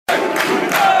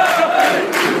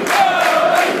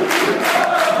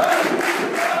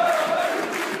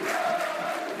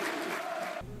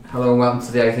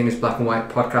to the Everything is Black and White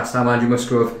podcast. I'm Andrew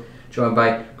Musgrove, joined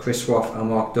by Chris Swaff and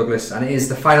Mark Douglas, and it is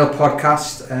the final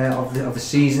podcast of the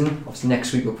season. Obviously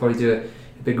next week we'll probably do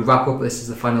a big wrap up. This is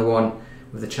the final one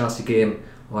with the Chelsea game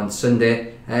on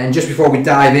Sunday. And just before we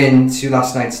dive into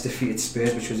last night's defeat at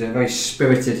Spurs, which was a very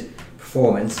spirited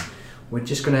performance, we're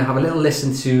just going to have a little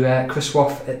listen to Chris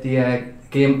Swaff at the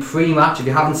game pre-match. If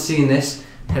you haven't seen this,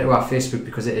 head to our Facebook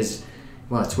because it is,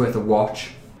 well, it's worth a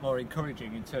watch. More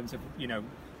encouraging in terms of, you know,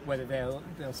 whether they'll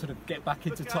sort of get back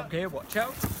into top gear. Watch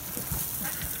out.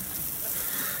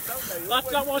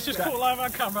 That was just caught live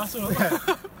on camera, so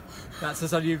That's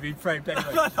as on you being framed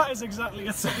anyway. that is exactly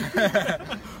it.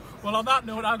 Well, on that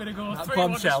note, I'm going to go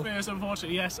 3-1 to Spurs,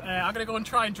 unfortunately, yes. I'm going to go and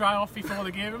try and dry off before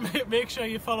the game. Make sure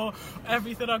you follow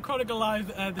everything on Chronicle Live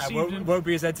this evening. Won't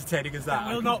be as entertaining as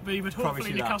that. It will not be, but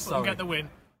hopefully Newcastle will get the win.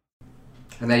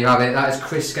 And there you have it. That is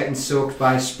Chris getting soaked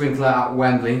by a sprinkler at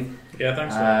Wembley. Yeah,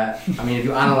 thanks. I mean, if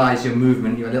you analyse your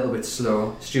movement, you're a little bit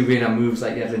slow. Stu Rayner moves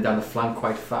like Edlin down the flank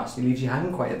quite fast. He leaves you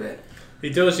hanging quite a bit. He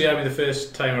does, yeah. I mean, the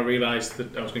first time I realised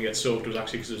that I was going to get soaked was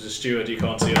actually because there was a steward you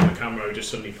can't see on the camera who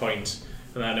just suddenly points,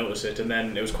 and I noticed it. And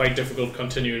then it was quite difficult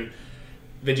continuing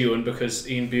videoing because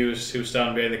Ian Bewes, who was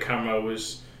standing behind the camera,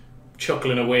 was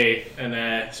chuckling away,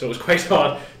 and so it was quite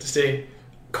hard to stay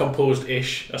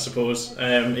composed-ish, I suppose.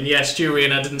 And yeah, Stu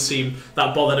Rayner didn't seem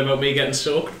that bothered about me getting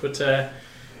soaked, but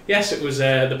yes, it was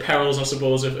the perils, I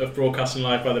suppose, of broadcasting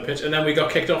live by the pitch. And then we got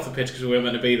kicked off the pitch because we weren't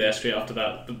meant to be there straight after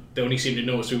that. But they only seemed to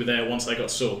notice we were there once I got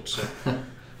soaked. So.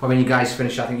 Well, when you guys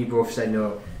finished, I think you both said,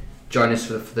 no, join us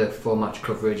for the full match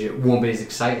coverage. It won't be as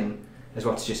exciting as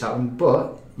what's just happened,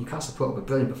 but Newcastle put up a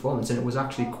brilliant performance, and it was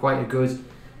actually quite a good,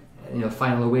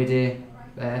 final away day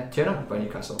turnout by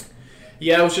Newcastle.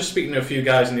 Yeah, I was just speaking to a few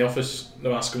guys in the office. They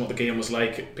were asking what the game was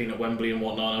like, being at Wembley and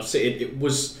whatnot. And I'd say it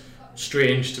was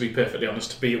strange, to be perfectly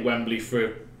honest, to be at Wembley for a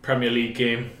Premier League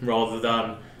game rather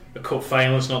than a cup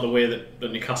final. It's not the way that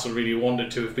Newcastle really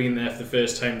wanted to have been there for the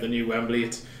first time at the new Wembley.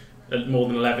 It's more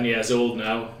than 11 years old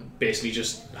now. Basically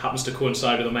just happens to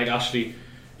coincide with the Mike Ashley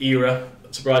era,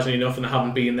 surprisingly enough, and they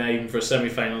haven't been there even for a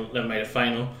semi-final, never mind a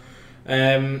final.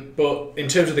 But in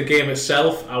terms of the game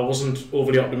itself, I wasn't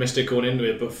overly optimistic going into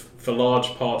it, but for large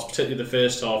parts, particularly the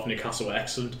first half, Newcastle were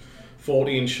excellent.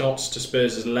 14 shots to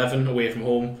Spurs' 11 away from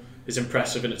home is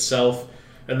impressive in itself,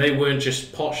 and they weren't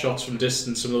just pot shots from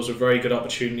distance. Some of those were very good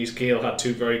opportunities. Gale had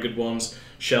two very good ones.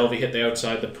 Shelvey hit the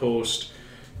outside the post.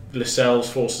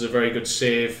 Lascelles forces a very good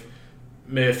save.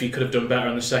 Murphy could have done better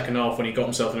in the second half when he got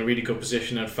himself in a really good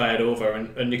position and fired over,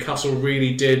 and Newcastle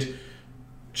really did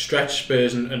stretch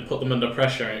Spurs and put them under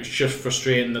pressure, and it's just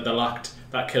frustrating that they lacked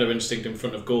that killer instinct in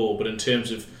front of goal. But in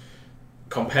terms of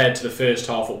compared to the first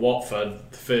half at Watford,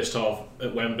 the first half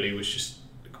at Wembley was just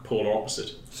polar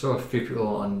opposite. So a few people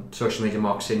on social media,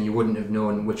 Mark, saying you wouldn't have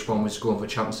known which one was going for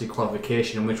Champions League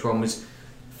qualification and which one was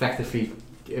effectively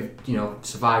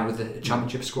survived with the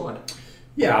Championship squad.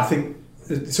 Yeah, I think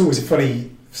it's always a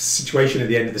funny situation at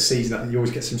the end of the season. I think you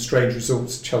always get some strange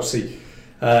results. Chelsea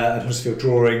and Huddersfield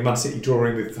drawing, Man City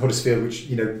drawing with Huddersfield, which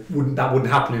wouldn't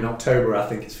happen in October. I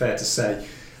think it's fair to say.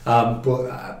 But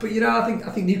I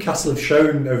think Newcastle have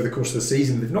shown over the course of the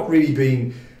season they've not really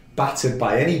been battered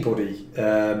by anybody.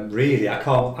 Really,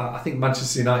 I think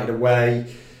Manchester United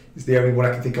away is the only one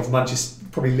I can think of.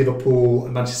 Probably Liverpool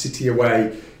and Manchester City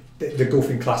away. The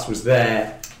golfing class was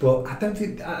there, but I don't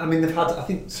think. I mean, they've had. I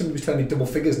think somebody was telling me double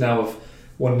figures now of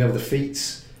 1-0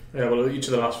 defeats. Yeah, well, each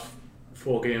of the last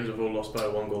 4 games have all lost by a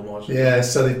 1-goal margin. Yeah,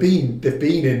 so they've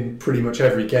been in pretty much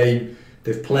every game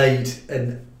they've played,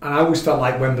 and I always felt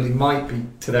like Wembley might be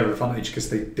to their advantage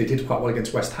because they did quite well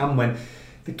against West Ham when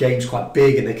the game's quite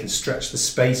big and they can stretch the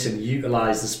space and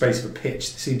utilise the space of a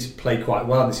pitch. They seem to play quite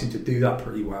well, and they seem to do that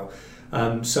pretty well.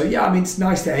 So yeah, I mean, it's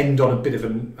nice to end on a bit of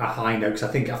a high note, because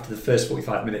I think after the first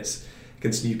 45 minutes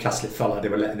against Newcastle, it felt like they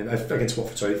were against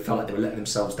Watford. Sorry, it felt like they were letting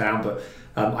themselves down. But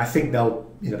I think they'll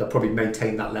probably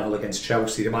maintain that level against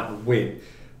Chelsea. They might not win,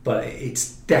 but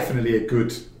it's definitely a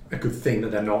good thing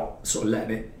that they're not sort of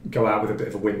letting it go out with a bit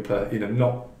of a whimper.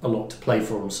 Not a lot to play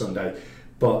for on Sunday,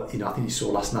 but I think you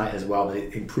saw last night as well that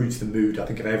it improves the mood, I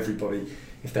think, of everybody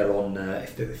if they're on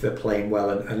if they're playing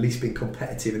well and at least being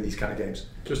competitive in these kind of games.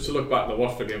 Just to look back at the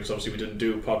Watford game, because obviously we didn't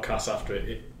do a podcast after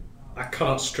it, I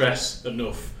cannot stress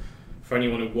enough for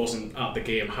anyone who wasn't at the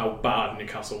game how bad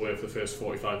Newcastle were for the first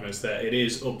 45 minutes there. It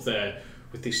is up there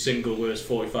with the single worst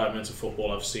 45 minutes of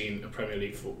football I've seen a Premier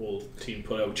League football team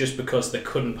put out, just because they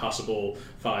couldn't pass a ball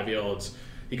 5 yards.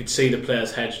 You could see the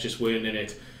players' heads just weren't in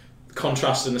it.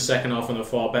 Contrast in the second half when they were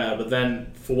far better, but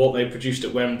then for what they produced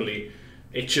at Wembley,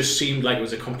 it just seemed like it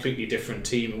was a completely different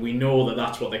team, and we know that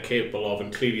that's what they're capable of,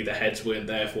 and clearly the heads weren't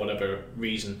there for whatever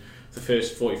reason. the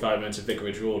first 45 minutes of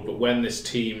Vicarage Road, but when this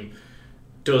team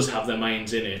does have their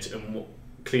minds in it, and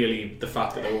clearly the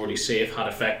fact that they're already safe had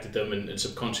affected them, and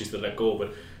subconsciously they let go,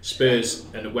 but Spurs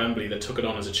and at Wembley, they took it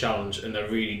on as a challenge and they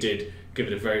really did give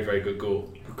it a very, very good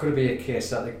go. But could it be a case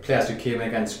that the players who came in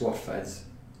against Watford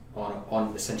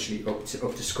on essentially up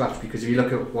to scratch? Because if you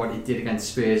look at what he did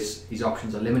against Spurs, his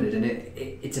options are limited, and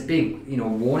it's a big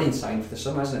warning sign for the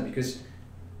summer, isn't it? Because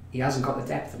he hasn't got the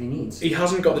depth that he needs. He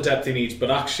hasn't got the depth he needs, but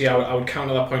actually I would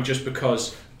counter that point just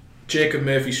because Jacob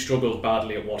Murphy struggled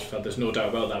badly at Watford, there's no doubt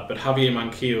about that, but Javier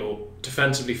Manquillo,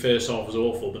 defensively first half was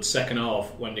awful, but second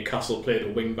half, when Newcastle played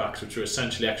with wing backs, which were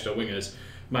essentially extra wingers,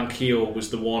 Manquillo was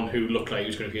the one who looked like he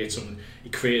was going to create something. He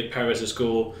created Perez's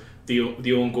goal.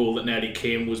 The own goal that nearly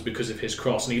came was because of his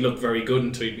cross, and he looked very good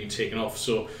until he'd been taken off.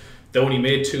 So they only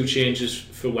made 2 changes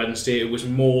for Wednesday. It was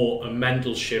more a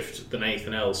mental shift than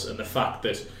anything else, and the fact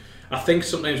that I think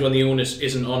sometimes when the onus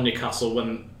isn't on Newcastle,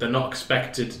 when they're not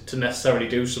expected to necessarily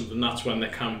do something, that's when they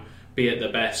can be at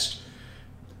their best.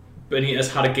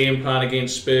 Benitez had a game plan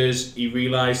against Spurs. He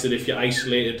realised that if you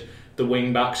isolated the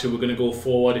wing backs who were going to go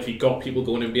forward, if you got people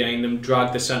going in behind them,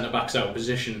 dragged the centre backs out of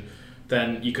position,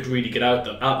 then you could really get at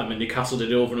them. And Newcastle did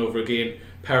it over and over again.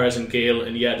 Perez and Gale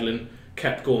and Yedlin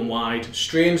kept going wide.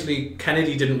 Strangely,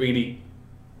 Kennedy didn't really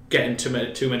get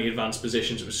into too many advanced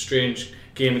positions. It was a strange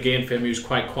game again for him. He was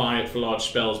quite quiet for large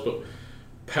spells, but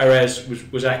Perez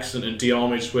was excellent, and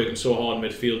Diarmi just working so hard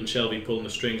in midfield, and Shelby pulling the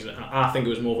strings. And I think it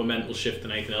was more of a mental shift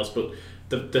than anything else, but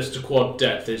the squad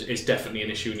depth is definitely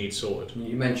an issue he needs sorted.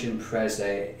 You mentioned Perez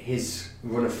there. His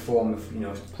run of form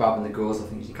of grabbing the goals, I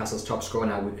think Newcastle's top scorer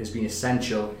now, has been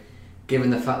essential, given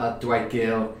the fact that Dwight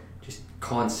Gale just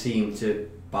can't seem to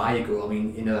buy a goal. I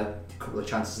mean, a couple of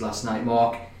chances last night,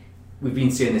 Mark. We've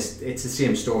been seeing this. It's the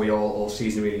same story all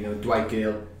season, really. Dwight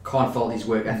Gale can't fault his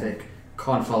work ethic,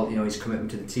 can't fault his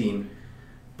commitment to the team,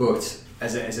 but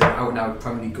as an out-and-out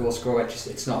Premier League goal scorer,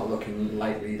 it's not looking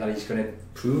likely that he's going to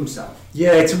prove himself.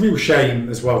 Yeah, it's a real shame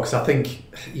as well, because I think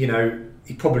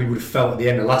he probably would have felt at the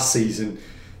end of last season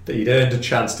that he'd earned a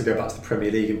chance to go back to the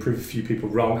Premier League and prove a few people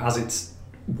wrong. As it's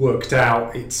worked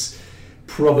out, it's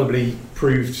probably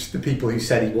proved the people who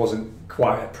said he wasn't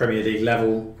quite at Premier League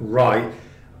level right.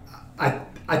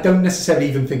 I don't necessarily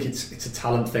even think it's a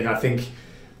talent thing. I think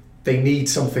they need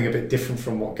something a bit different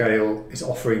from what Gale is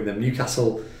offering them.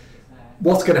 Newcastle,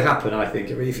 what's going to happen, I think,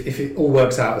 if it all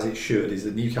works out as it should, is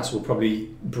that Newcastle will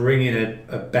probably bring in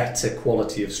a better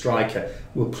quality of striker,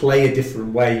 will play a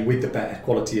different way with the better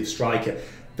quality of striker.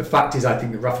 The fact is, I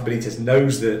think that Rafa Benitez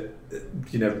knows that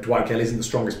Dwight Gale isn't the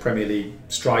strongest Premier League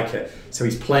striker, so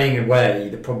he's playing a way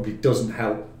that probably doesn't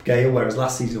help Gale, whereas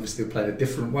last season obviously they played a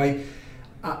different way.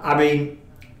 I mean,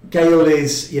 Gale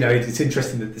is, it's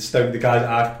interesting that the guys,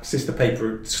 our sister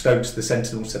paper at Stokes, the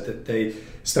Sentinel, said that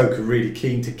Stoke are really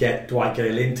keen to get Dwight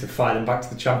Gale in to fire them back to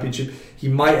the Championship. He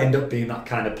might end up being that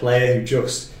kind of player who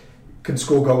just can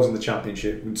score goals in the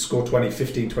Championship, and score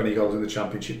 15, 20 goals in the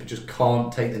Championship, but just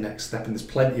can't take the next step, and there's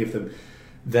plenty of them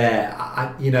there.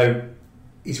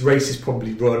 His race is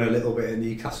probably run a little bit in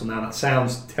Newcastle now. That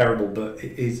sounds terrible, but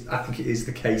I think it is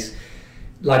the case.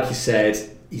 Like you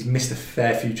said, he's missed a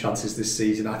fair few chances this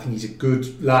season. I think he's a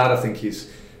good lad. I think his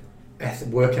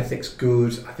work ethic's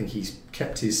good. I think he's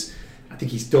I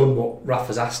think he's done what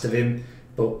Rafa's asked of him.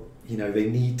 But you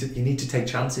need to take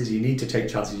chances. You need to take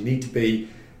chances. You need to be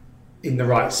in the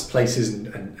right places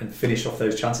and finish off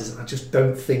those chances. I just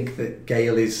don't think that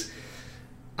Gale is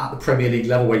at the Premier League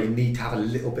level where you need to have a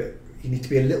little bit. You need to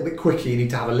be a little bit quicker. You need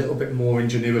to have a little bit more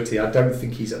ingenuity. I don't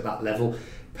think he's at that level.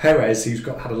 Perez, who's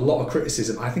had a lot of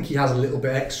criticism, I think he has a little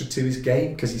bit extra to his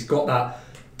game because he's got that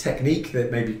technique that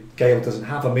maybe Gale doesn't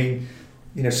have. I mean,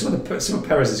 some of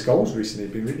Perez's goals recently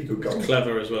have been really good goals. He's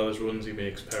clever as well as runs he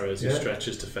makes. Perez, he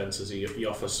stretches defences. He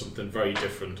offers something very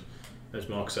different, as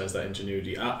Mark says, that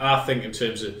ingenuity. I think in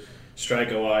terms of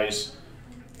striker-wise,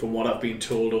 from what I've been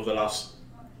told over the last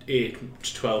 8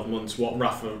 to 12 months, what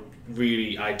Rafa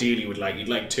really ideally would like, he'd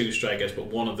like 2 strikers, but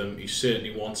one of them he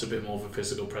certainly wants a bit more of a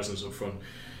physical presence up front.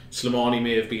 Slimani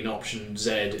may have been option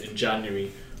Z in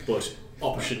January, but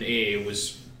option A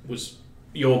was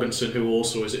Jorgensen, who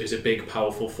also is a big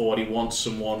powerful forward. He wants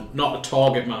someone, not a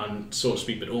target man so to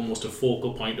speak, but almost a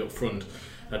focal point up front.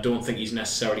 I don't think he's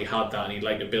necessarily had that, and he'd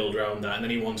like to build around that. And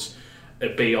then he wants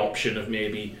a B option of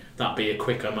maybe that be a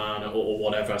quicker man or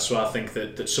whatever. So I think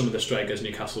that some of the strikers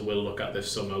Newcastle will look at this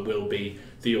summer will be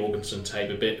the Jorgensen type,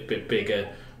 a bit bigger,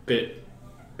 bit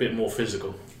more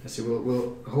physical. So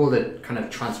we'll hold a kind of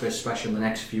transfer special in the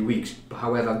next few weeks. But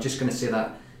however, I'm just going to say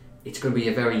that it's going to be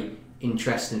a very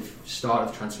interesting start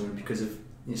of the transfer because of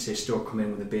say Stoke come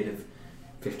in with a bid of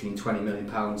 £15-20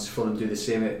 million, Fulham do the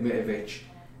same at Mitrovic.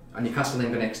 And Newcastle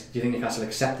then do you think Newcastle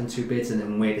accepting 2 bids and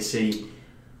then wait to see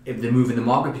if they move in the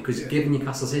market? Because given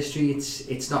Newcastle's history,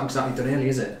 it's not exactly done early,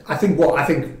 is it? I think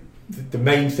the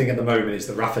main thing at the moment is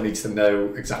that Rafa needs to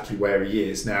know exactly where he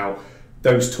is. Now,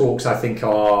 those talks I think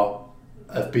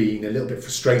have been a little bit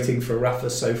frustrating for Rafa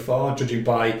so far, judging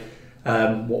by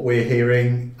what we're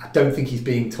hearing. I don't think he's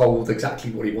being told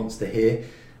exactly what he wants to hear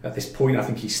at this point. I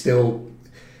think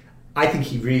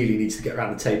he really needs to get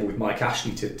around the table with Mike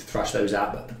Ashley to thrash those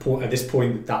out. But at this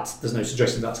point, there's no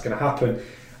suggestion that's going to happen,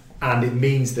 and it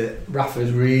means that Rafa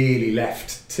is really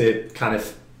left to kind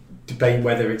of debate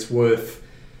whether it's worth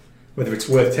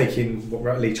taking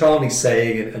what Lee Charney's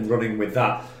saying and running with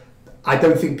that. I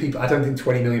don't think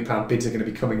 £20 million bids are going to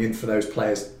be coming in for those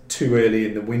players too early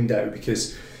in the window,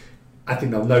 because I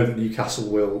think they'll know that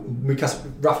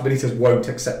Rafa Benitez won't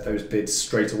accept those bids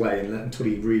straight away until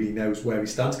he really knows where he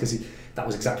stands, because that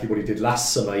was exactly what he did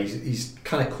last summer. He's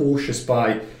kind of cautious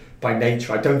by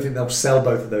nature. I don't think they'll sell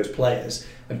both of those players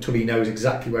until he knows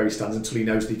exactly where he stands, until he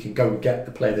knows that he can go and get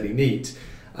the player that he needs.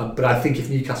 But I think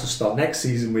if Newcastle start next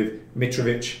season with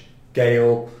Mitrovic,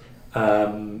 Gale,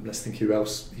 let's think who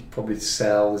else he'd probably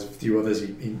sell. There's a few others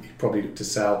he'd probably look to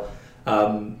sell.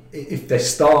 If they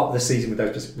start the season with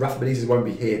those, Rafa Benitez won't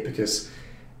be here because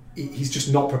he's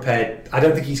just not prepared. I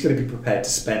don't think he's going to be prepared to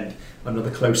spend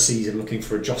another close season looking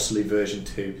for a Joselu version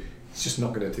 2. He's just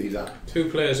not going to do that. 2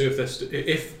 players who,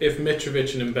 if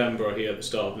Mitrovic and Mbemba are here at the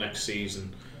start of next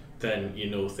season, then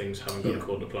things haven't gone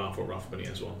according to plan for what Rafa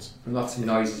Benitez wants. Lots of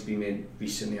noise has been made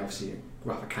recently. Obviously,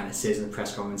 Rafa kind of says in the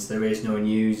press conference there is no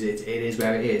news. It is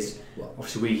where it is. Well,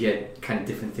 obviously, we hear kind of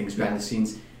different things behind the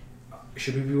scenes.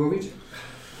 Should we be worried?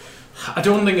 I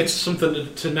don't think it's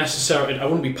something to necessarily. I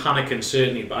wouldn't be panicking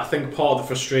certainly, but I think part of the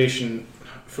frustration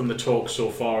from the talk so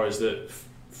far is that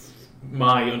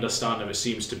my understanding of it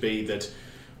seems to be that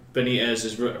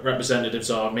Benitez's representatives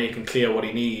are making clear what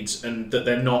he needs, and that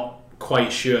they're not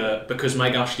quite sure, because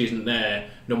Mike Ashley isn't there.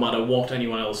 No matter what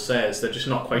anyone else says, they're just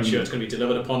not quite sure it's going to be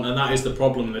delivered upon, and that is the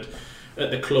problem. That at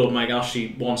the club, Mike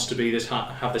Ashley wants to be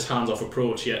have this hands-off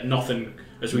approach. Yet nothing,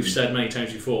 as we've said many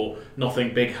times before,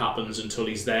 nothing big happens until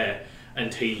he's there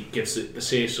and he gives it the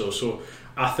say-so. So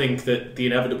I think that the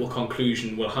inevitable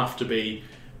conclusion will have to be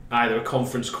either a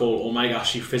conference call or Mike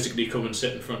Ashley physically come and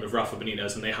sit in front of Rafa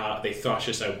Benitez and they thrash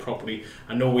this out properly.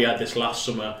 I know we had this last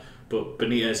summer, but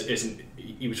Benitez isn't.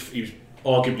 He was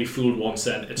arguably fooled once.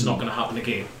 Then it's not going to happen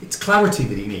again. It's clarity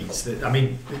that he needs. I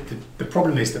mean, the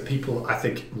problem is that people, I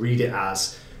think, read it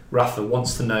as Rafa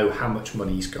wants to know how much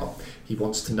money he's got. He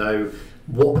wants to know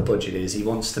what the budget is. He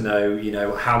wants to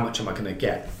know, how much am I going to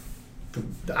get.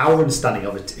 Our understanding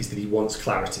of it is that he wants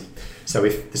clarity. So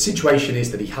if the situation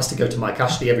is that he has to go to Mike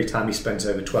Ashley every time he spends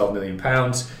over £12 million,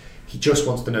 he just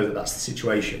wants to know that that's the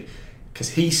situation.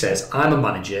 Because he says, I'm a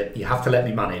manager, you have to let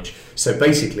me manage. So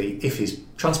basically, if his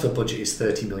transfer budget is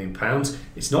 £30 million,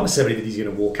 it's not necessarily that he's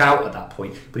going to walk out at that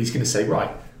point, but he's going to say,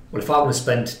 right, well, if I want to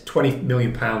spend £20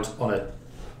 million on a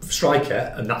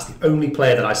striker, and that's the only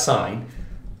player that I sign,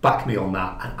 back me on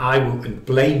that, and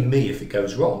blame me if it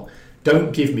goes wrong.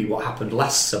 Don't give me what happened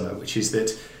last summer, which is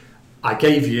that I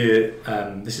gave you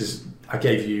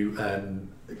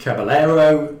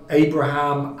Caballero,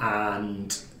 Abraham,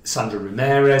 and Sandro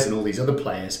Ramirez, and all these other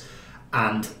players,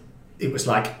 and it was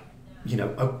like,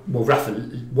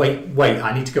 Rafa, wait,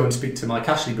 I need to go and speak to Mike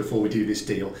Ashley before we do this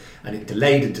deal, and it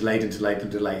delayed, and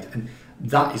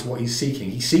that is what he's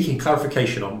seeking. He's seeking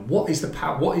clarification on what is the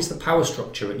power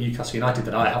structure at Newcastle United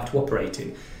that I have to operate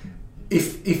in.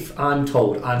 If I'm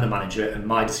told I'm the manager and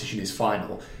my decision is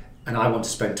final, and I want to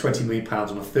spend £20 million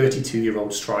on a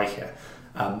 32-year-old striker,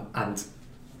 and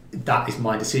that is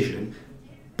my decision,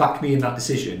 back me in that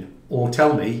decision, or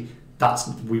tell me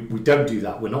we don't do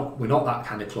that. We're not that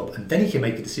kind of club, and then he can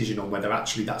make a decision on whether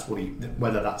actually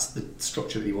whether that's the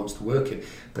structure that he wants to work in.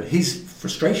 But his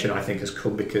frustration, I think, has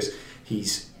come because he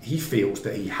feels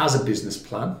that he has a business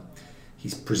plan.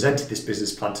 He's presented this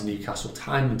business plan to Newcastle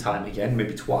time and time again,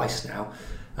 maybe twice now,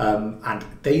 and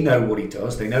they know what he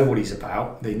does. They know what he's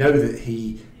about. They know that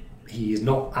he is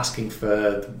not asking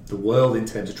for the world in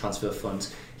terms of transfer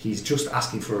funds. He's just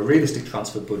asking for a realistic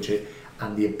transfer budget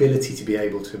and the ability to be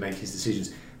able to make his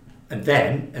decisions. And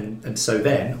then, so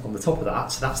on the top of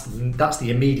that, so that's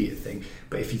the immediate thing.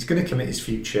 But if he's going to commit his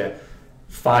future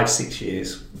 5-6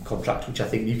 years contract, which I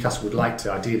think Newcastle would like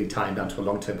to ideally tie him down to a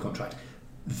long-term contract,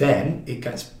 then it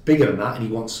gets bigger than that, and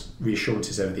he wants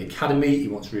reassurances over the academy, he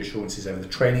wants reassurances over the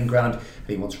training ground, and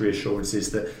he wants reassurances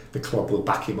that the club will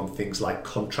back him on things like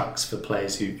contracts for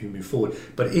players who move forward.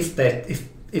 But if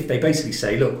if they basically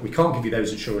say, look, we can't give you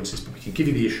those assurances, but we can give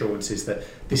you the assurances that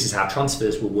this is how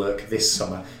transfers will work this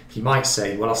summer, he might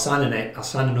say, well, I'll sign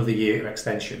another year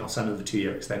extension, I'll sign another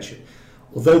 2-year extension.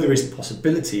 Although there is the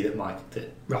possibility that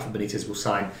Rafa Benitez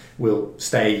will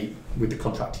stay with the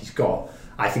contract he's got,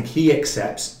 I think he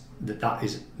accepts that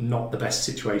is not the best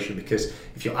situation, because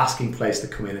if you're asking players to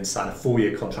come in and sign a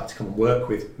 4-year contract to come and work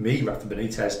with me, Rafa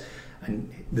Benitez,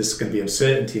 and there's going to be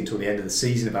uncertainty until the end of the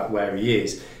season about where he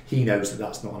is, he knows that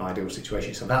that's not an ideal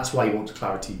situation. So that's why he wants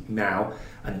clarity now,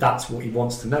 and that's what he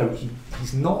wants to know.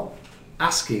 He's not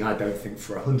asking, I don't think,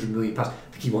 for £100 million. I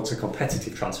think he wants a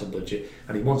competitive transfer budget,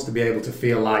 and he wants to be able to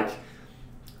feel like,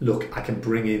 look, I can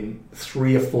bring in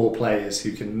 3 or 4 players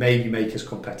who can maybe make us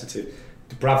competitive.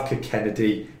 Dubravka,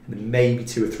 Kennedy, and then maybe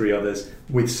 2 or 3 others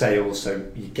with sales. So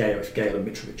if Gale and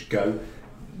Mitrovic go,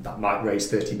 that might raise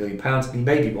 £30 million. And he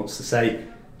maybe wants to say,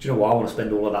 do you know what, I want to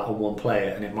spend all of that on one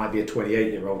player, and it might be a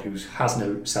 28-year-old who has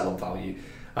no sell-on value.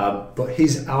 But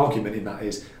his argument in that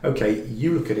is, okay,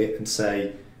 you look at it and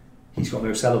say, he's got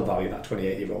no sell-on value, that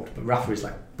 28-year-old. But Rafa is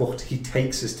like, but he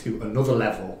takes us to another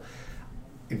level,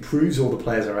 improves all the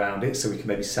players around it, so we can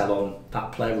maybe sell on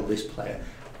that player or this player,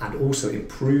 and also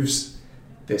improves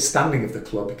the standing of the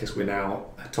club, because we're now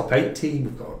a top 8 team,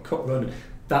 we've got a cup run.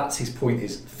 That's his point,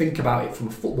 is think about it from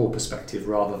a football perspective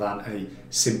rather than a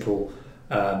simple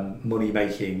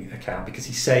money-making account, because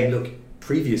he's saying, look,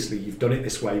 previously you've done it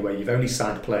this way, where you've only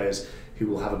signed players who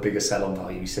will have a bigger sell-on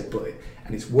value. He said,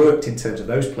 and it's worked in terms of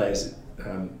those players'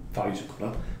 values have gone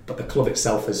up, but the club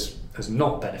itself has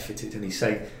not benefited. And he's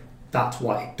saying that's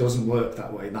why it doesn't work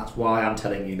that way, and that's why I'm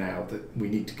telling you now that we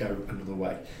need to go another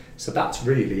way. So that's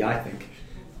really, I think,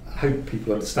 I hope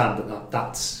people understand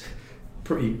that's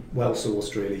pretty well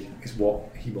sourced, really, is what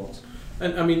he wants.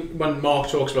 And I mean, when Mark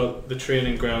talks about the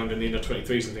training ground and the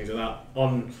under-23s and things like that,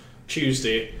 on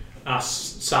Tuesday, I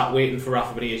sat waiting for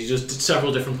Rafa Benitez. He just did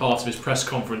several different parts of his press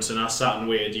conference, and I sat and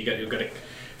waited. You'll get a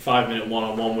 5-minute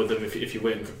one-on-one with him if you're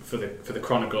waiting for the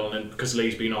Chronicle, and then because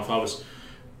Lee's been off, I was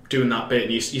doing that bit.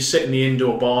 And you sit in the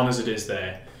indoor barn as it is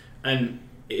there, and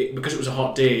because it was a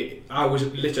hot day, I was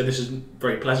literally, this isn't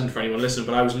very pleasant for anyone listening,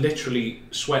 but I was literally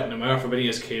sweating. And when Rafa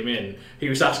Benitez came in, he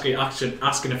was asking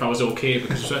if I was okay,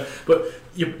 because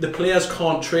the players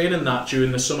can't train in that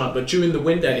during the summer, but during the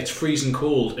winter it's freezing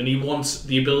cold, and he wants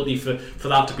the ability for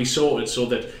that to be sorted so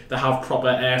that they have proper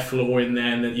airflow in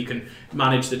there and that you can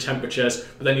manage the temperatures.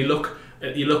 But then you look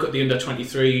at the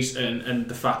under-23s and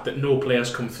the fact that no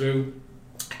players come through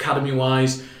academy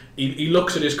wise. He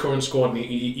looks at his current squad, and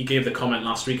he gave the comment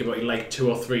last week about he'd like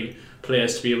 2 or 3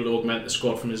 players to be able to augment the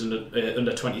squad from his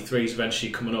under-23s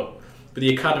eventually coming up. But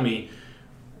the academy,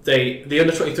 the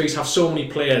under-23s have so many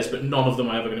players, but none of them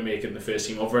are ever going to make it in the first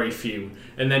team, or very few.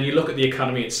 And then you look at the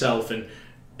academy itself, and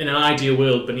in an ideal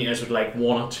world, Benitez would like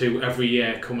 1 or 2 every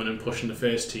year coming and pushing the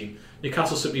first team.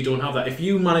 Newcastle simply don't have that. If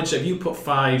you put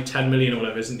 5-10 million or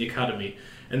whatever is in the academy,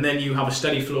 and then you have a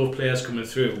steady flow of players coming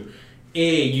through,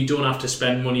 you don't have to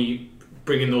spend money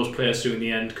bringing those players through in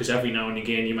the end, because every now and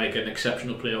again you might get an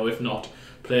exceptional player, or if not,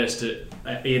 players to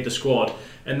aid the squad.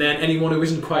 And then anyone who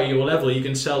isn't quite your level, you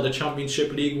can sell to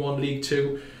Championship, League 1, League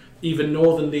 2, even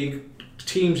Northern League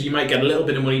teams. You might get a little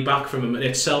bit of money back from them, and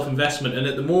it's self-investment. And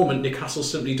at the moment, Newcastle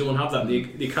simply don't have that.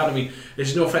 The academy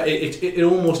is it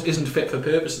almost isn't fit for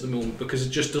purpose at the moment, because it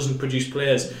just doesn't produce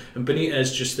players. And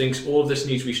Benitez just thinks all of this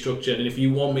needs to be structured, and if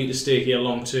you want me to stay here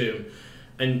long term,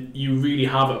 and you really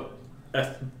have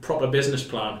a proper business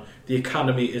plan, the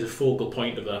academy is a focal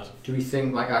point of that. Do we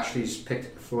think Ashley's picked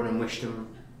up the phone and wished him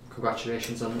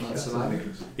congratulations on that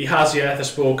surviving? He has, yeah. They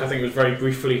spoke, I think it was very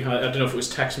briefly. I don't know if it was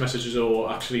text messages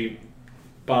or actually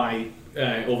by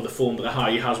over the phone, but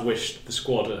he has wished the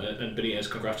squad and Benitez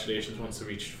congratulations once they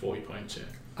reached 40 points.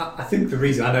 Yeah. I think the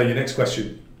reason, I know your next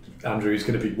question, Andrew, is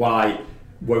going to be why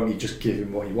won't he just give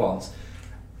him what he wants?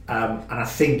 And I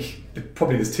think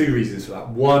probably there's 2 reasons for that.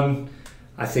 One,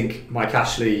 I think Mike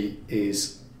Ashley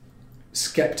is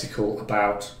sceptical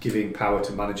about giving power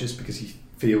to managers, because he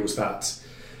feels that,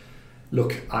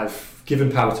 look, I've given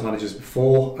power to managers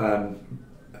before. I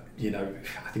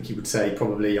think he would say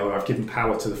probably, or I've given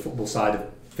power to the football side of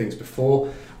things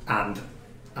before, and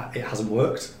it hasn't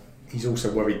worked. He's also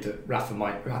worried that Rafa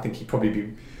might, I think he'd probably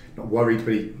be not worried,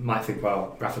 but he might think,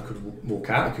 well, Rafa could walk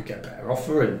out, he could get a better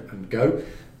offer and go.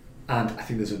 And I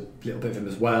think there's a little bit of him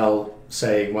as well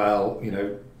saying, well,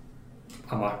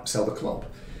 I might sell the club.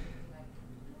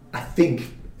 I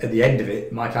think at the end of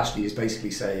it, Mike Ashley is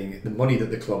basically saying the money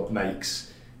that the club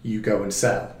makes, you go and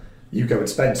sell. You go and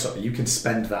spend, you can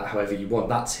spend that however you want.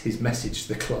 That's his message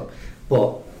to the club.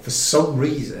 But for some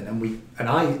reason, and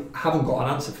I haven't got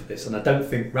an answer for this, and I don't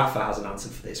think Rafa has an answer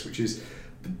for this, which is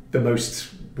the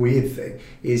most weird thing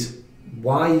is,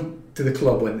 why do the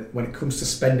club, when it comes to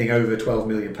spending over £12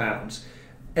 million,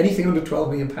 anything under £12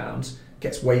 million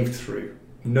gets waved through,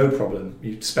 no problem,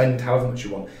 you spend however much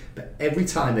you want, but every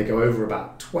time they go over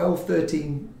about 12,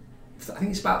 13, I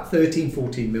think it's about 13,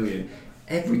 14 million,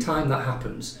 every time that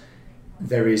happens,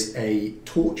 there is a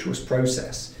tortuous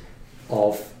process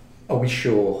of, are we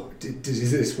sure,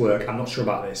 does this work, I'm not sure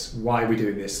about this, why are we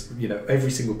doing this,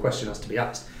 every single question has to be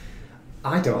asked.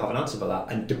 I don't have an answer for that,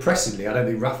 and depressingly, I don't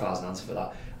think Rafa has an answer for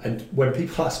that. And when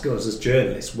people ask us as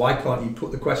journalists, why can't you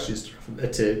put the questions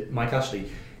to Mike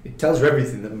Ashley, it tells you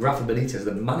everything that Rafa Benitez,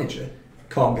 the manager,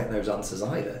 can't get those answers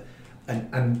either.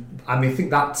 And I mean, I think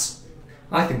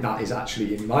that is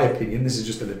actually, in my opinion, this is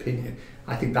just an opinion,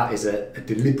 I think that is a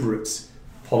deliberate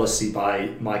policy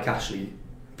by Mike Ashley,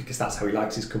 because that's how he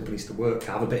likes his companies to work,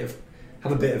 have a bit of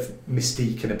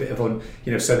mystique and a bit of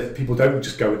so that people don't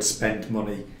just go and spend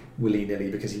money willy-nilly,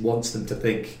 because he wants them to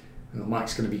think,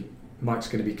 Mike's going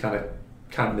to be kind of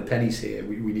counting the pennies here.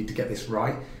 We need to get this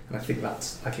right, and I think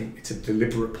it's a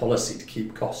deliberate policy to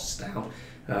keep costs down.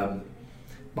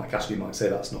 Mike Ashley might say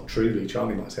that's not true. Lee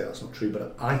Charnley might say that's not true,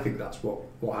 but I think that's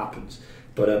what happens.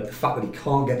 But the fact that he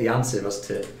can't get the answer as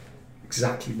to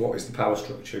exactly what is the power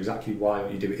structure, exactly why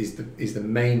you do it, is the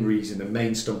main reason, the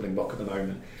main stumbling block at the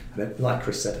moment. And then, like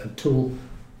Chris said, until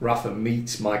Rafa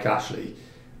meets Mike Ashley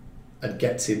and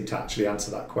gets him to actually answer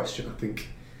that question, I think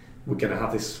we're going to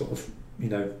have this sort of,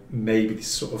 maybe this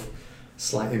sort of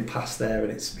slight impasse there,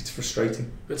 and it's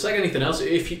frustrating. But it's like anything else.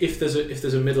 If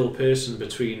there's a middle person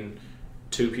between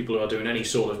two people who are doing any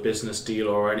sort of business deal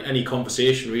or any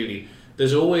conversation, really,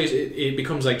 there's always, it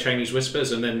becomes like Chinese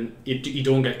whispers, and then you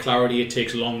don't get clarity. It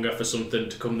takes longer for something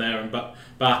to come there and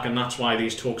back, and that's why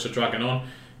these talks are dragging on.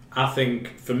 I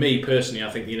think, for me personally,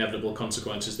 I think the inevitable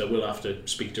consequences that we'll have to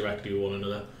speak directly with one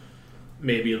another.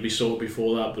 Maybe it'll be sorted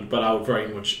before that, but I would very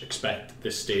much expect at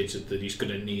this stage that he's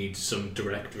going to need some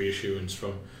direct reassurance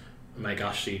from Mike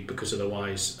Ashley, because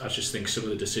otherwise I just think some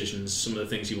of the decisions, some of the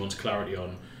things he wants clarity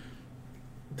on,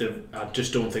 I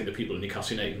just don't think the people in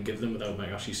Newcastle United can give them without Mike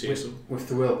Ashley saying so. With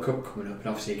the World Cup coming up, and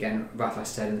obviously again, Rafa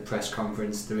said in the press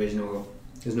conference, there's no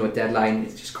deadline,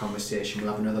 it's just conversation.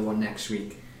 We'll have another one next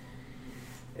week.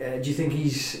 Do you think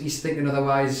he's thinking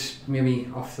otherwise, maybe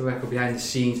off the record, behind the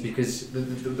scenes, because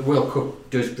the World Cup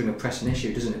does bring a pressing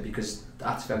issue, doesn't it? Because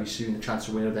that's very soon. The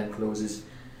transfer window then closes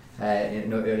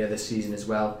earlier this season as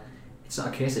well. It's not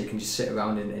a case that you can just sit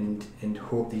around and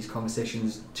hope these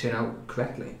conversations turn out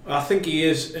correctly. I think he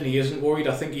is, and he isn't worried.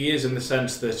 I think he is, in the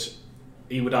sense that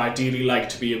he would ideally like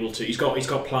to be able to. He's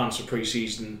got plans for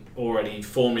pre-season already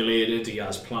formulated. He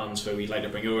has plans for he'd like to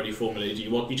bring already formulated.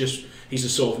 He's the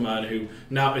sort of man who,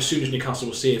 now, as soon as Newcastle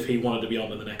was safe, he wanted to be on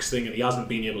to the next thing, and he hasn't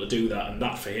been able to do that, and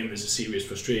that for him is a serious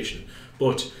frustration.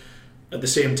 But at the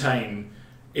same time,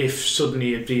 if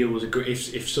suddenly a deal was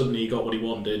if suddenly he got what he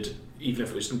wanted, even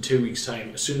if it was in 2 weeks'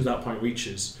 time, as soon as that point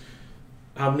reaches,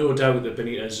 I have no doubt that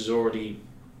Benitez has already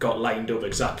got lined up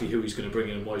exactly who he's going to bring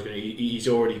in and what he's going to. He's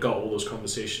already got all those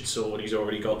conversations, so, and he's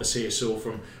already got the say so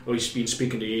from, or he's been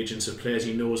speaking to agents of players.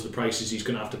 He knows the prices he's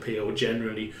going to have to pay, or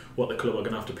generally what the club are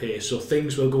going to have to pay. So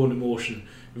things will go into motion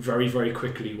very, very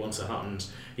quickly once it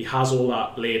happens. He has all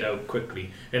that laid out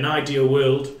quickly. In an ideal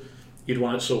world, you'd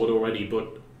want it sorted already, but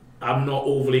I'm not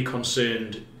overly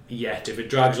concerned yet. If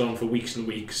it drags on for weeks and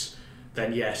weeks,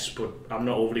 then yes, but I'm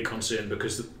not overly concerned,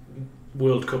 because the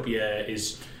World Cup year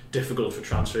is difficult for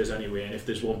transfers anyway, and if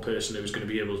there's one person who's going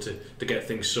to be able to get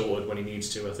things sorted when he needs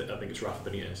to, I think it's Rafa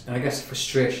Benitez. And I guess the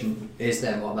frustration is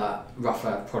then what that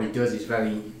Rafa probably does. He's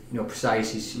very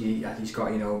precise. He's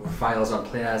got files on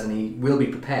players, and he will be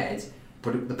prepared.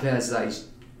 But the players that he's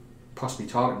possibly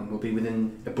targeting will be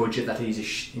within a budget that he's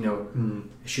assuming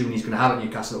he's going to have at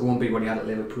Newcastle. It won't be what he had at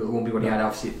Liverpool. It won't be what he had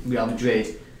obviously at Real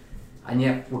Madrid. And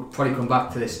yet we'll probably come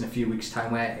back to this in a few weeks'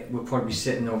 time, where we'll probably be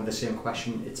sitting over the same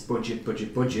question. It's budget,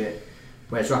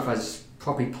 whereas Rafa's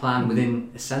probably planned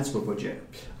within a sensible budget.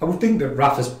 I would think that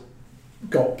Rafa's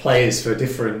got players for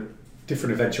different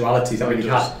eventualities. I mean,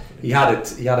 he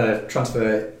had a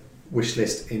transfer wish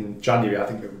list in January. I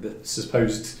think that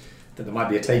supposed that there might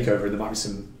be a takeover and there might be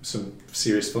some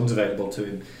serious funds available to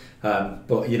him.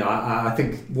 But I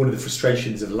think one of the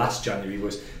frustrations of last January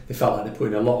was they felt like they put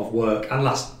in a lot of work, and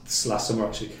last summer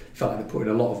actually felt like they put in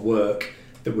a lot of work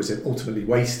that was ultimately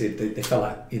wasted. They felt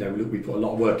like we put a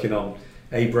lot of work in on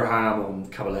Abraham, on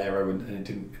Caballero, and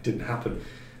it didn't happen.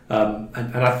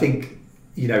 And I think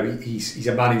he's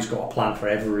a man who's got a plan for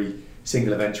every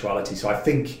single eventuality. So I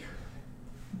think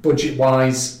budget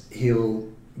wise he'll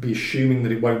be assuming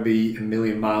that it won't be a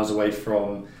million miles away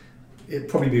from. It'd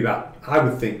probably be about, I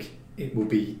would think, it will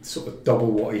be sort of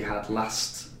double what he had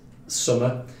last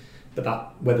summer.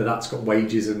 But whether that's got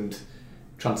wages and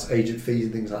transfer agent fees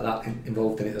and things like that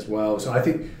involved in it as well. So I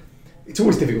think it's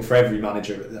always difficult for every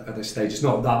manager at this stage. It's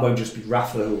not that won't just be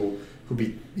Rafa who'll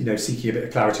be seeking a bit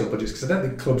of clarity on budgets, because I don't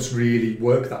think clubs really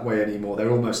work that way anymore.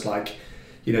 They're almost like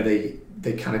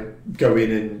they kind of go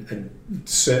in and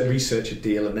research a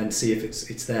deal and then see if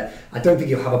it's there. I don't think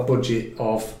he'll have a budget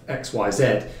of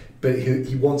XYZ, but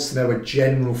he wants to know a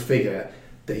general figure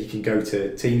that he can go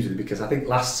to teams with, because I think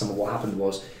last summer what happened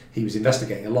was he was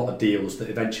investigating a lot of deals that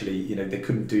eventually they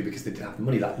couldn't do because they didn't have the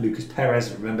money. Like Lucas Perez,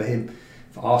 remember him?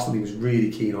 For Arsenal, he was really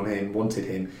keen on him, wanted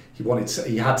him.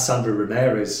 He had Sandro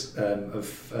Ramirez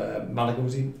of Malaga.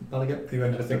 Was he Malaga? Who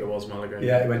ended I think it was Malaga.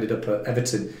 Yeah, who ended up at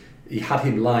Everton. He had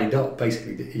him lined up.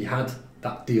 Basically, he had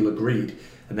that deal agreed,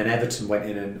 and then Everton went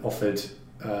in and offered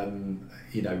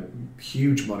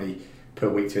huge money per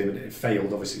week to him, and it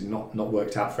failed. Obviously, not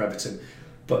worked out for Everton.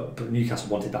 But Newcastle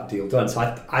wanted that deal done. So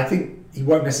I think he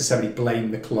won't necessarily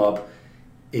blame the club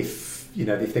if they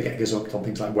get gazumped on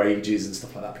things like wages and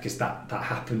stuff like that, because that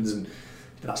happens, and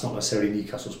that's not necessarily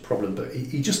Newcastle's problem. But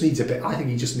he just needs a bit. I think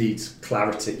he just needs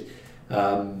clarity.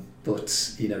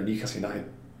 But Newcastle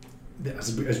United,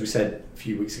 as we said a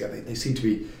few weeks ago, they seem to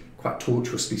be quite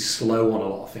tortuously slow on a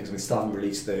lot of things. I mean, they haven't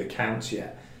released their accounts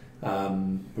yet,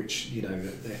 which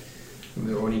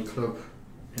the only club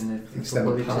in the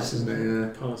extended Palace, isn't it?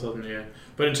 Yeah. Palace hasn't, yeah.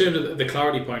 But in terms of the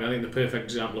clarity point, I think the perfect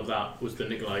example of that was the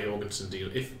Nikolai Jorgensen deal.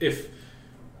 If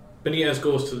Benitez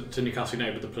goes to Newcastle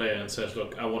United with the player and says,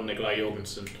 look, I want Nikolai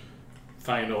Jorgensen,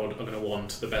 Feyenoord are going to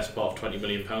want the best part of £20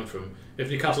 million from him. If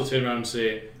Newcastle turn around and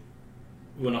say,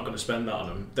 we're not going to spend that on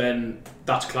him, then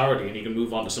that's clarity and you can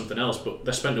move on to something else. But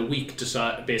they spent a week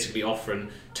basically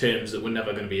offering terms that were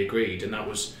never going to be agreed, and that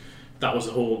was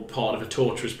the whole part of a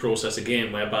torturous process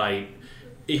again, whereby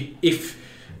if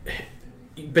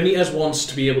Benitez wants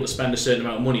to be able to spend a certain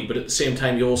amount of money, but at the same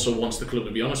time he also wants the club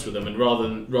to be honest with them, and rather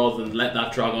than let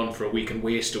that drag on for a week and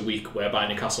waste a week whereby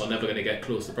Newcastle are never going to get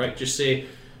close to the break, just say,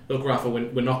 look Rafa,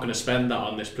 we're not going to spend that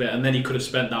on this player. And then he could have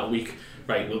spent that week,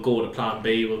 right, we'll go to plan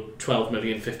B, we'll 12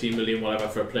 million, 15 million, whatever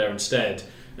for a player instead.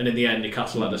 And in the end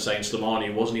Newcastle had to sign Slimani,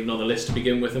 who wasn't even on the list to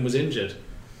begin with and was injured.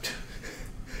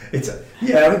 I think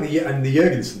the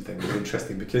Jurgensen thing was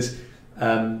interesting because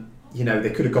they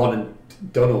could have gone and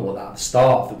done all of that at the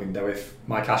start of the window if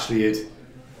Mike Ashley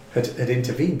had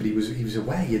intervened, but he was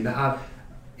away, and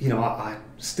I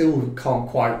still can't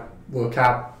quite work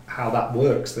out how that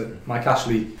works. That Mike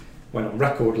Ashley went on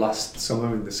record last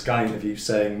summer in the Sky interview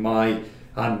saying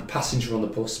I'm passenger on the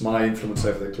bus, my influence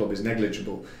over the club is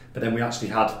negligible, but then we actually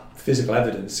had physical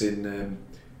evidence in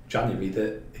January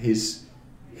that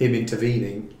him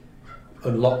intervening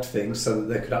unlocked things so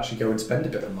that they could actually go and spend a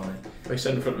bit of money. They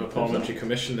said in front of a parliamentary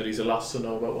commission that he's the last to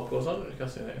know about what goes on.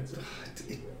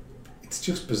 It's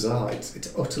just bizarre.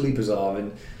 It's utterly bizarre,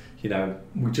 and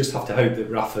we just have to hope that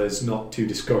Rafa's not too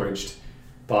discouraged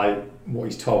by what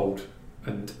he's told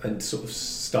and sort of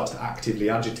starts to actively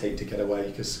agitate to get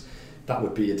away, because that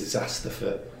would be a disaster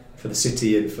for the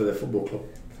city and for the football club.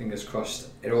 Fingers crossed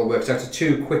it all works out. So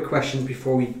 2 quick questions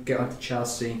before we get on to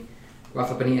Chelsea.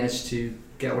 Rafa Benitez to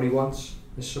get what he wants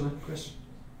this summer, Chris?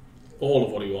 All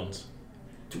of what he wants.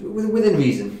 Within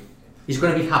reason. He's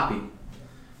going to be happy.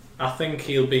 I think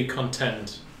he'll be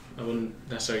content. I wouldn't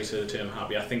necessarily say the term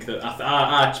happy. I think that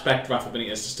I expect Rafa Benitez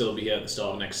to still be here at the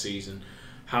start of next season.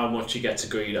 How much he gets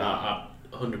agreed, I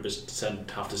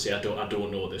 100% have to say I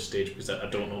don't know at this stage, because I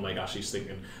don't know Mike Ashley's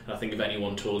thinking. And I think if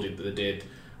anyone told you that they did,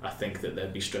 I think that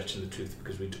they'd be stretching the truth,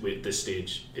 because we at this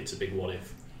stage it's a big what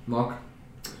if. Mark,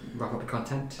 Rafa be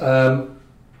content?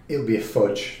 It'll be a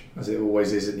fudge, as it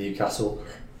always is at Newcastle.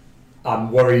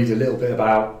 I'm worried a little bit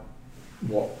about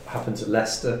what happens at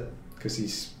Leicester,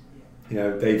 because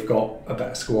they've got a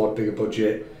better squad, bigger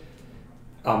budget.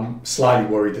 I'm slightly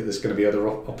worried that there's going to be other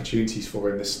opportunities for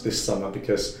him this summer,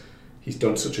 because he's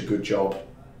done such a good job.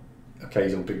 Okay,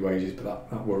 he's on big wages, but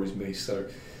that worries me. So,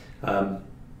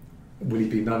 will he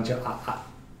be manager?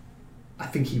 I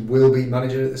think he will be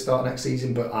manager at the start of next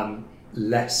season, but I'm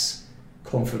less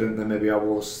confident than maybe I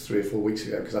was 3 or 4 weeks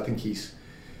ago, because I think he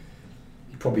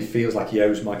probably feels like he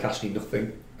owes Mike Ashley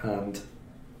nothing, and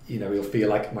he'll feel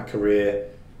like I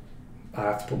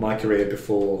have to put my career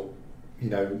before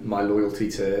my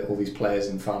loyalty to all these players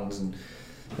and fans and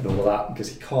all of that, because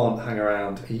he can't hang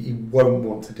around. He won't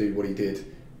want to do what he did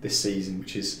this season,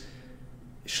 which is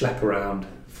schlep around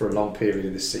for a long period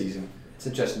of this season. It's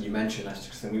interesting you mentioned that,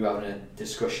 because we were having a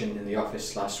discussion in the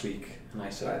office last week, and I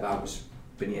said that was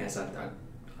Benitez.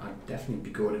 I'd definitely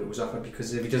be good if it was offered,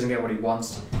 because if he doesn't get what he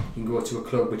wants, he can go to a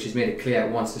club which has made it clear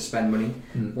it wants to spend money,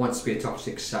 wants to be a top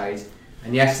 6 side.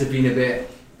 And yes, they've been a bit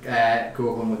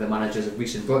go home with the managers of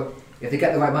recent, but if they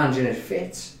get the right manager and it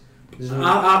fits.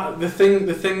 The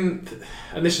thing,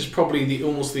 and this is probably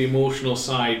almost the emotional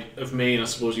side of me, and I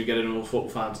suppose you get it in all football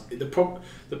fans. The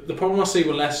problem I see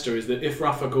with Leicester is that if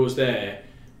Rafa goes there,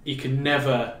 he can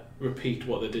never repeat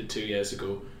what they did 2 years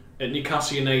ago. At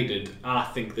Newcastle United, I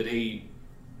think that he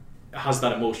has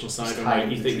that emotional side of him.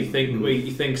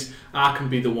 He thinks, I can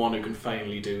be the one who can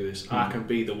finally do this. I can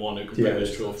be the one who can bring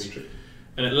this trophy.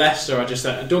 And at Leicester,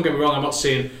 don't get me wrong, I'm not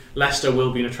saying Leicester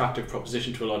will be an attractive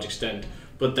proposition to a large extent,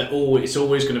 but it's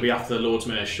always going to be after the Lord's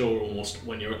Mayor's show almost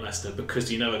when you're at Leicester,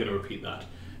 because you're never going to repeat that.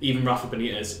 Even Rafa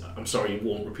Benitez, I'm sorry, he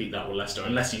won't repeat that with Leicester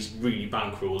unless he's really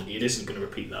bankrolled. He isn't going to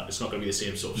repeat that. It's not going to be the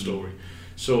same sort of story.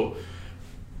 So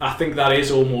I think that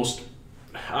is almost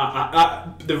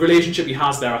the relationship he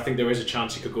has there. I think there is a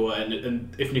chance he could go,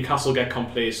 and if Newcastle get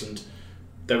complacent,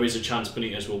 there is a chance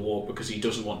Benitez will walk, because he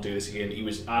doesn't want to do this again. He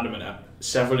was adamant at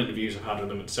several interviews I've had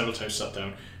with him, and several times sat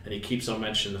down, and he keeps on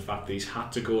mentioning the fact that he's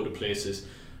had to go to places,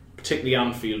 particularly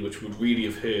Anfield, which would really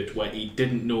have hurt, where he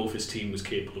didn't know if his team was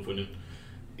capable of winning.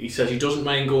 He says he doesn't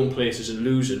mind going places and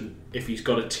losing if he's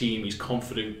got a team he's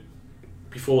confident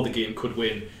before the game could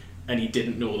win, and he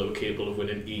didn't know they were capable of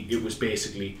winning. It was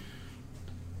basically,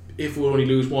 if we only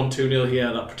lose 1-2-0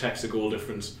 here, that protects the goal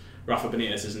difference. Rafa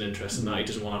Benitez isn't interested in that. He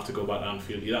doesn't want to have to go back to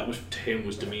Anfield. That was, to him,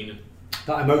 was demeaning.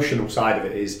 That emotional side of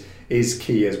it is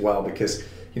key as well, because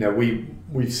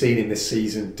we've seen him this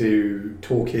season do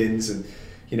talk-ins and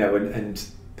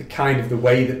the kind of the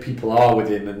way that people are with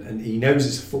him, and he knows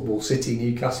it's a football city,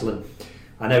 Newcastle, and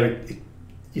I know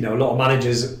a lot of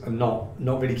managers are not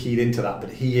really keyed into that,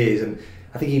 but he is, and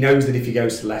I think he knows that if he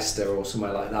goes to Leicester or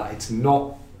somewhere like that, it's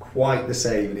not quite the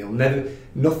same, and he'll never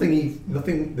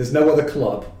nothing. There's no other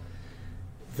club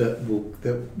that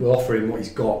will offer him what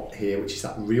he's got here, which is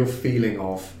that real feeling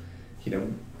of,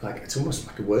 like it's almost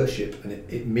like a worship, and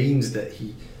it means that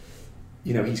he's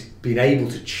been able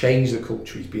to change the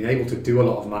culture. He's been able to do a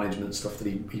lot of management stuff that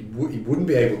he wouldn't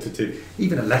be able to do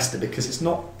even at Leicester, because it's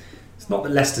not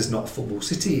that Leicester's not a football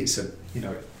city. It's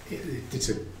it's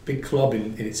a big club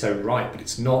in its own right, but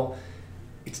it's not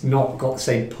got the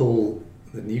same pull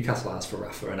that Newcastle has for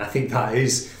Rafa, and I think that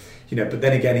is. But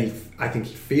then again, I think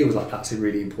he feels like that's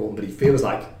really important. But he feels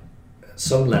like, at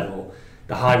some level,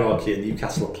 the hierarchy in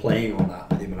Newcastle are playing on that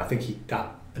with him, and I think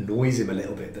that annoys him a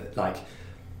little bit. That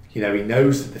he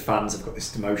knows that the fans have got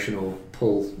this emotional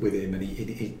pull with him, and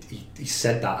he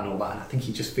said that and all that. And I think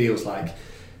he just feels like,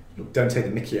 look, don't take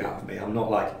the mickey out of me. I'm not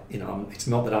like, it's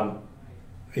not that I'm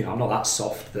not that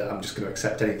soft that I'm just going to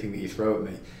accept anything that you throw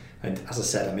at me. And as I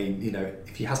said, I mean,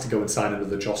 if he has to go and sign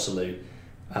another Joselu,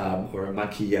 or a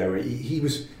Manquillo, he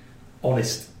was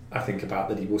honest, I think, about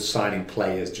that he was signing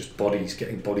players, just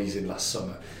getting bodies in last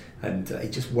summer, and he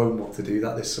just won't want to do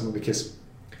that this summer, because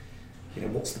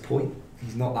what's the point?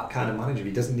 He's not that kind of manager.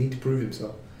 He doesn't need to prove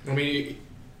himself. I mean,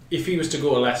 if he was to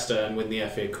go to Leicester and win the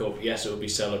FA Cup, yes, it would be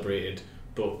celebrated,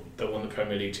 but they won the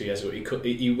Premier League 2 years ago.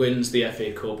 He wins the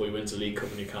FA Cup, or he wins the League Cup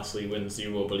with Newcastle, he wins the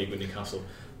Europa League with Newcastle.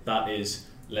 That is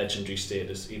legendary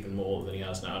status, even more than he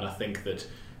has now, and I think that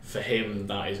for him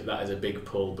that is a big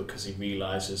pull, because he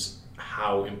realises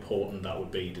how important that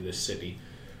would be to this city.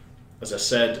 As I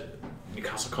said,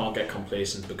 Newcastle can't get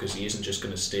complacent, because he isn't just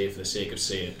going to stay for the sake of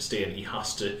staying. He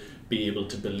has to be able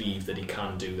to believe that he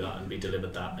can do that and be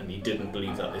delivered that, and he didn't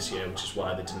believe that this year, which is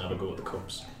why they didn't have a go at the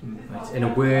Cups. Right. In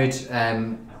a word,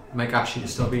 Mike Ashley to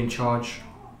still be in charge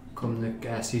come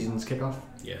the season's kick-off?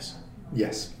 Yes.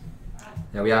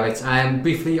 There we have it.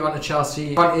 Briefly on to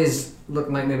Chelsea. What is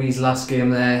looking like maybe his last game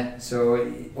there,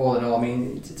 so all in all, I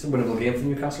mean, it's a winnable game for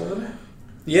Newcastle, isn't it?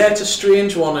 Yeah, it's a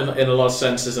strange one in a lot of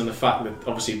senses, and the fact that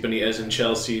obviously Benitez and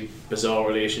Chelsea, bizarre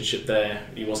relationship there.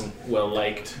 He wasn't well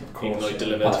liked, even though he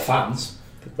delivered. By the fans.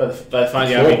 By the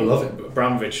fans, yeah. I mean, love him.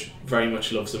 Abramovich very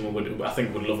much loves him, and would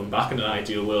love him back in an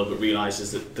ideal world, but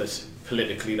realises that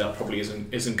politically that probably isn't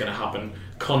going to happen.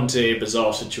 Conte,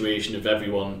 bizarre situation. If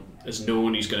everyone has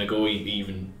known he's going to go, he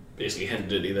even basically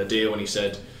hinted it the other day when he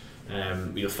said,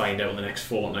 we'll find out in the next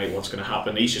fortnight what's going to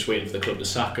happen. He's just waiting for the club to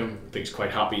sack him. I think he's quite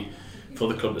happy for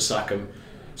the club to sack him.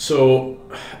 So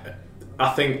I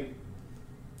think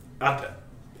I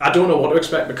don't know what to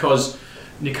expect, because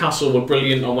Newcastle were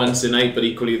brilliant on Wednesday night, but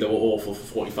equally they were awful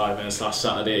for 45 minutes last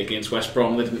Saturday against West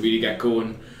Brom. They didn't really get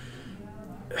going.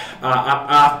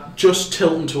 I just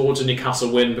tilting towards a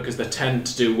Newcastle win, because they tend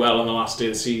to do well on the last day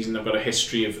of the season. They've got a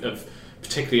history of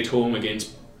particularly at home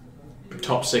against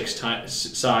top 6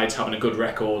 sides, having a good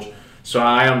record. So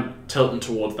I am tilting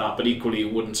towards that, but equally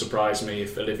it wouldn't surprise me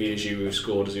if Olivier Giroud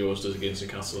scored as he always does against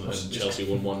Newcastle and Chelsea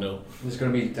won 1-0. There's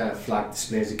going to be flag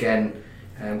displays again,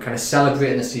 kind of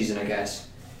celebrating the season, I guess.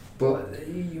 But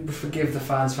you would forgive the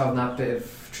fans for having that bit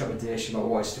of trepidation about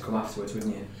what is to come afterwards,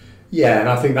 wouldn't you? Yeah, and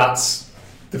I think that's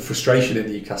the frustration at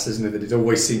Newcastle, isn't it? That it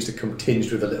always seems to come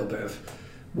tinged with a little bit of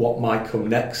what might come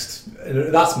next.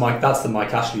 And that's the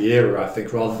Mike Ashley era, I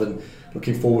think, rather than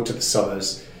looking forward to the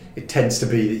summers. It tends to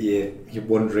be that you're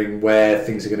wondering where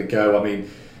things are going to go. I mean,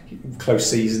 close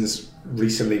seasons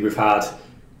recently. We've had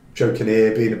Joe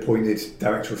Kinnear being appointed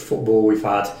director of football. We've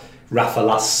had Rafa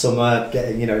last summer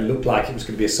getting, looked like it was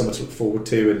going to be a summer to look forward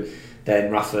to, and then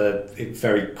Rafa, it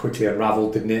very quickly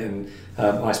unravelled, didn't it? And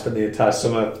I spent the entire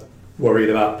summer worried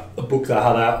about a book that I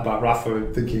had out about Rafa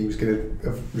and thinking he was going to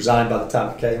have resigned by the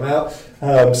time it came out.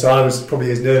 So I was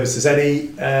probably as nervous as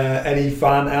any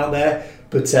fan out there.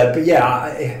 But yeah,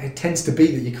 it tends to be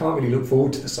that you can't really look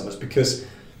forward to the summers because,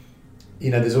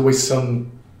 there's always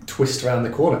some twist around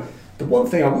the corner. The one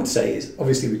thing I would say is,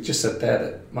 obviously we just said there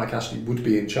that Mike Ashley would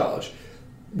be in charge.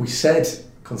 We said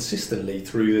consistently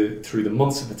through the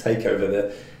months of the takeover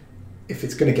that if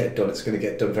it's going to get done, it's going to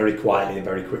get done very quietly and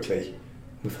very quickly.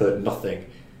 We've heard nothing.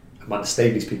 Amanda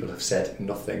Staveley's people have said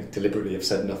nothing, deliberately have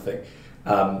said nothing.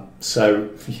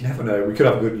 So you never know. We could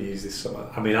have good news this summer.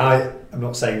 I mean, I'm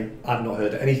not saying I've not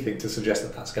heard anything to suggest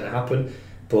that that's going to happen,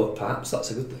 but perhaps that's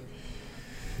a good thing.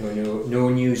 No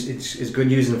news. It's good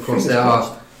news, and of course there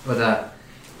are other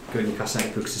good Newcastle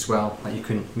United books as well. Like you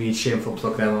can read. Shameful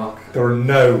plug there, Mark. There are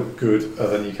no good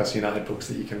other Newcastle United books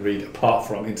that you can read apart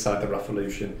from Inside the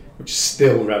Revolution, which is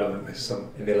still relevant this summer.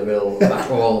 Available at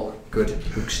all good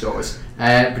bookstores.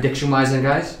 Prediction wise, then,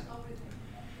 guys.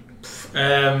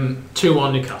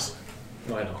 2-1 Newcastle.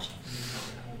 Why not?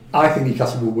 I think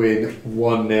Newcastle will win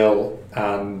 1-0,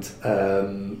 and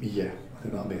I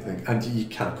think that'll be a thing. And you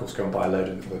can, of course, go and buy a load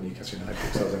of the Newcastle United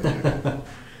books.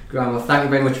 Graham, well, thank you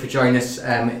very much for joining us.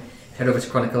 Head over to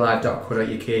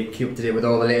chroniclelive.co.uk, keep up to date with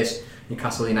all the latest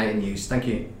Newcastle United news. Thank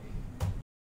you.